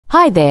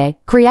Hi there,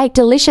 create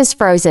delicious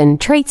frozen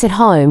treats at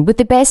home with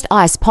the best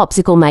ice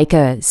popsicle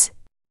makers.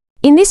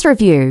 In this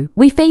review,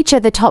 we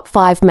feature the top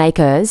 5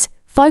 makers,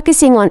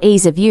 focusing on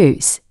ease of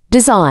use,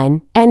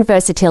 design, and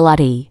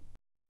versatility.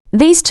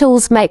 These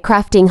tools make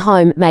crafting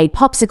homemade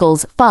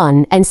popsicles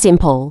fun and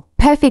simple,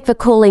 perfect for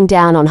cooling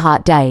down on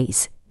hot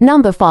days.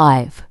 Number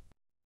 5.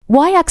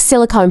 WYOK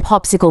Silicone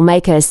Popsicle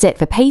Maker Set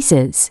for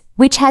Pieces,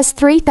 which has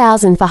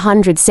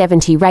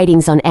 3,470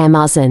 ratings on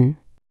Amazon.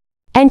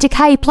 And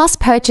K+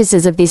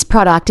 purchases of this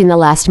product in the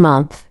last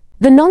month.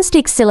 The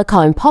non-stick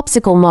silicone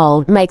popsicle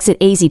mold makes it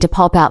easy to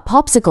pop out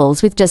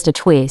popsicles with just a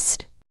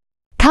twist.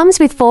 Comes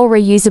with 4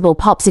 reusable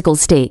popsicle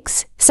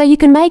sticks, so you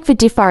can make for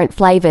different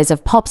flavors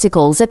of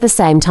popsicles at the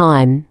same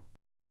time.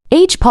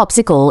 Each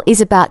popsicle is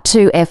about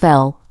 2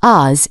 fl,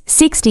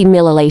 60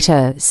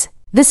 milliliters.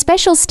 The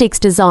special stick's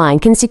design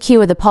can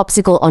secure the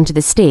popsicle onto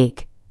the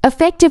stick,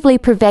 effectively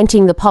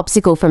preventing the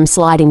popsicle from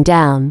sliding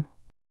down.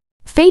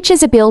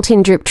 Features a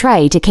built-in drip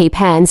tray to keep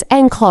hands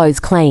and clothes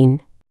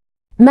clean.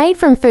 Made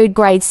from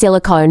food-grade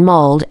silicone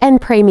mold and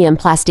premium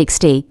plastic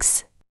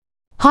sticks.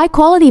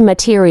 High-quality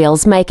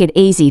materials make it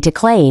easy to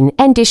clean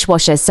and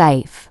dishwasher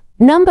safe.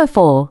 Number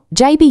 4.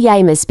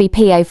 JBYAMUS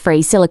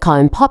BPA-free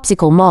silicone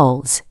popsicle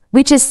molds,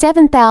 which has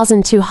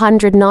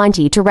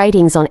 7,292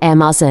 ratings on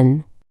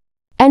Amazon.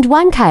 And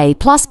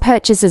 1K+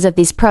 purchases of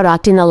this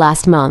product in the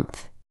last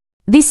month.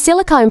 This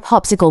silicone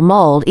popsicle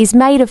mold is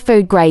made of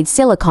food-grade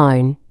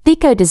silicone,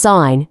 thicker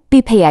design,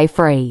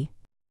 BPA-free.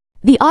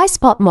 The Ice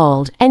Pop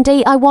mold and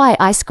DIY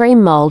ice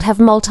cream mold have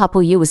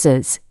multiple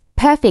uses,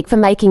 perfect for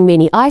making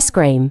mini ice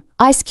cream,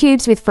 ice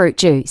cubes with fruit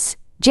juice,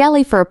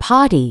 jelly for a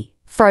party,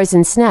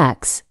 frozen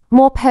snacks,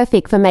 more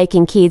perfect for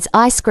making kids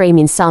ice cream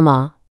in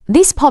summer.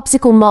 This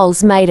popsicle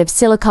mold's made of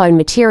silicone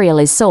material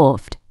is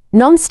soft,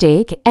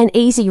 non-stick and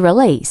easy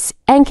release,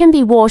 and can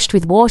be washed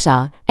with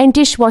water and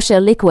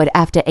dishwasher liquid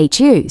after each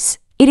use.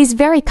 It is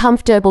very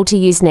comfortable to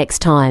use next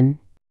time.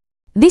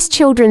 This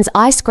children's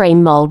ice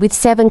cream mold with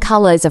 7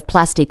 colors of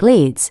plastic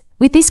lids.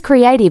 With this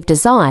creative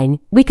design,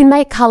 we can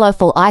make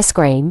colorful ice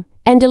cream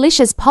and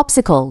delicious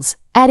popsicles,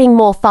 adding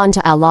more fun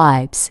to our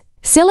lives.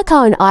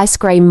 Silicone ice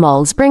cream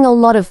molds bring a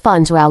lot of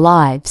fun to our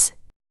lives.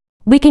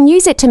 We can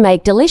use it to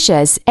make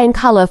delicious and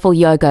colorful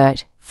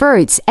yogurt,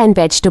 fruits, and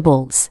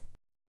vegetables.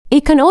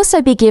 It can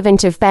also be given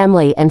to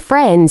family and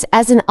friends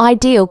as an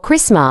ideal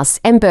Christmas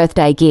and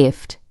birthday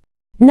gift.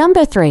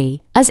 Number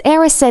 3.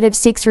 Ozera set of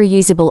 6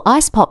 reusable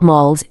ice pop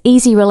molds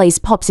easy release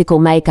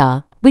popsicle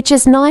maker, which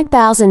has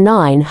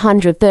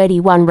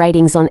 9,931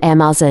 ratings on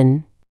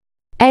Amazon.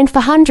 And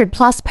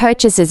 400+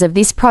 purchases of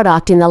this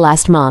product in the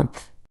last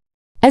month.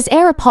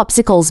 Ozera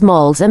popsicles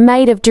molds are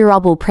made of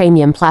durable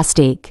premium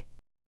plastic.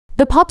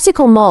 The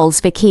popsicle molds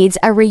for kids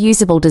are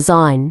reusable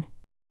design.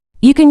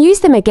 You can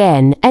use them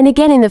again and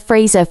again in the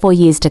freezer for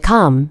years to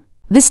come.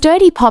 The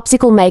sturdy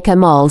popsicle maker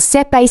mold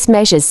set base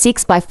measures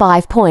 6 by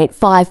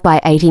 5.5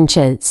 by 8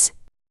 inches.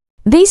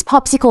 This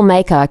popsicle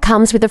maker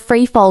comes with a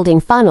free folding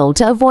funnel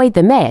to avoid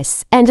the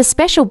mess and a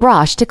special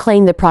brush to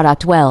clean the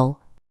product well.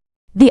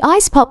 The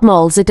ice pop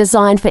molds are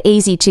designed for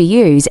easy to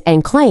use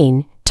and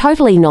clean,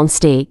 totally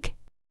non-stick.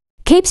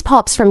 Keeps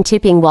pops from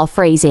tipping while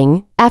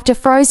freezing. After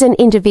frozen,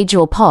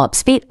 individual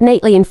pops fit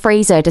neatly in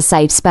freezer to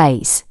save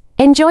space.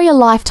 Enjoy a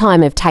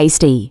lifetime of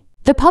tasty.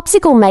 The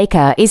popsicle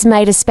maker is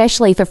made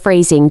especially for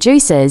freezing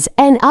juices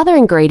and other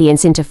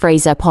ingredients into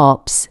freezer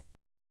pops.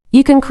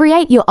 You can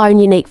create your own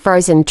unique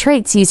frozen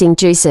treats using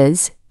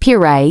juices,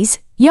 purees,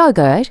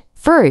 yogurt,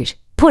 fruit,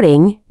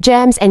 pudding,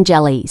 jams, and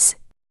jellies.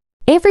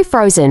 Every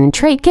frozen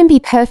treat can be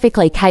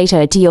perfectly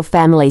catered to your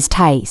family's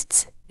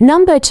tastes.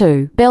 Number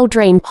 2. Belle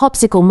Dream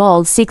Popsicle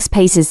Mold 6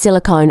 Pieces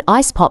Silicone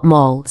Ice Pop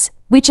Molds,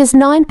 which has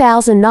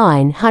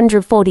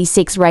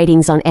 9,946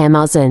 ratings on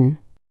Amazon.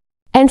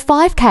 And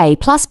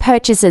 5K+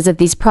 purchases of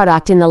this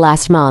product in the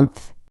last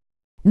month.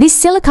 This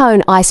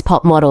silicone ice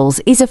pop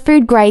models is a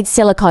food-grade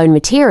silicone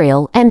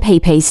material and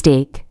PP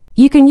stick.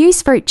 You can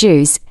use fruit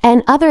juice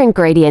and other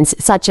ingredients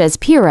such as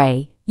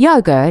puree,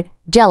 yogurt,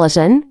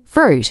 gelatin,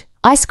 fruit,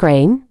 ice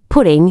cream,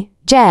 pudding,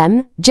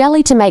 jam,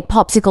 jelly to make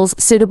popsicles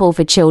suitable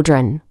for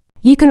children.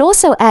 You can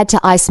also add to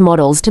ice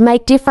models to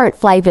make different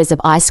flavors of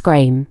ice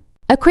cream.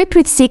 Equipped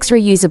with 6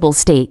 reusable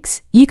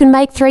sticks, you can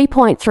make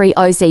 3.3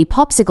 Oz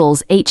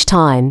popsicles each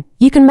time.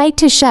 You can make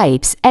 2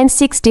 shapes and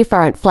 6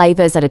 different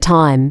flavors at a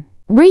time.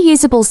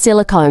 Reusable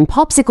silicone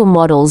popsicle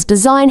models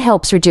design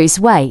helps reduce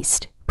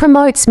waste,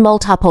 promotes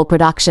multiple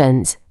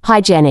productions,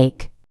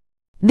 hygienic.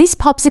 This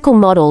popsicle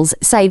models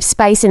save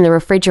space in the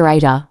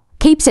refrigerator,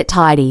 keeps it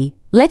tidy,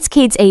 lets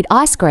kids eat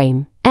ice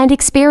cream, and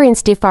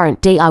experience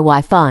different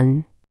DIY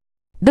fun.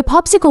 The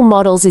popsicle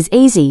models is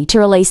easy to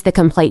release the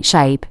complete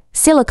shape,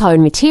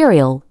 silicone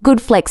material,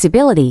 good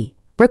flexibility,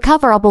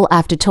 recoverable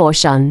after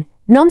torsion,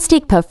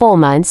 non-stick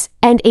performance,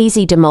 and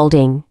easy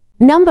demolding.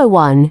 Number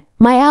 1.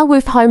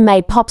 Miaowoof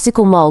Homemade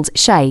Popsicle Molds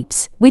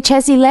Shapes, which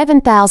has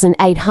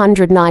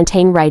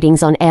 11,819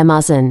 ratings on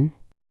Amazon.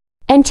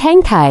 And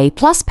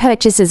 10K+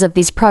 purchases of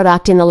this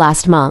product in the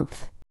last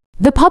month.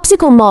 The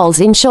popsicle molds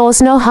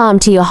ensures no harm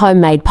to your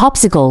homemade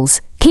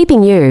popsicles,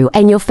 keeping you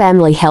and your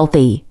family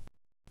healthy.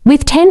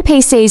 With 10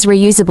 pieces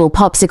reusable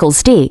popsicle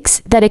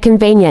sticks that are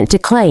convenient to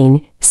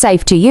clean,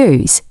 safe to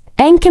use,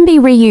 and can be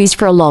reused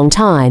for a long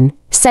time,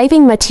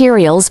 saving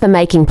materials for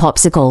making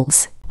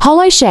popsicles.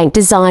 Hollow shank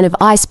design of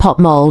ice pop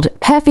mold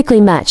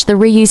perfectly match the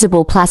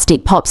reusable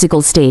plastic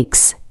popsicle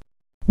sticks.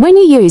 When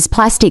you use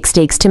plastic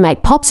sticks to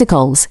make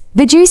popsicles,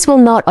 the juice will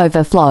not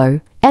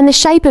overflow, and the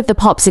shape of the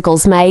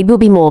popsicles made will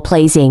be more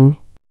pleasing.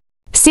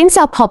 Since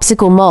our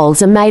popsicle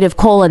molds are made of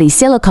quality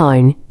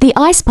silicone, the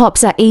ice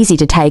pops are easy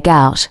to take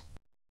out.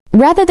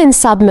 Rather than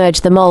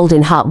submerge the mold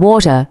in hot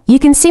water, you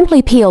can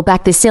simply peel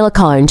back the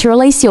silicone to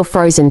release your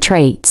frozen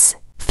treats.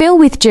 Fill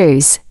with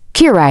juice,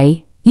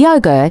 puree,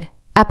 yogurt,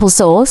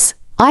 applesauce,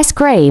 ice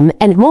cream,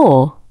 and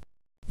more.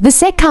 The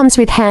set comes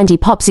with handy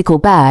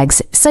popsicle bags,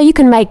 so you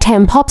can make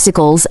 10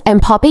 popsicles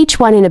and pop each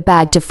one in a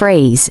bag to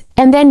freeze,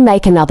 and then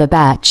make another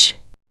batch.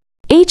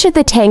 Each of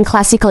the 10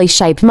 classically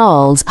shaped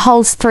molds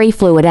holds 3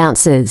 fluid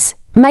ounces,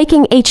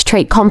 making each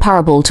treat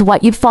comparable to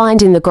what you'd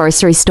find in the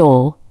grocery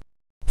store.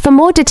 For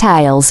more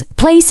details,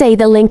 please see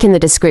the link in the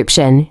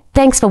description.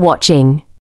 Thanks for watching.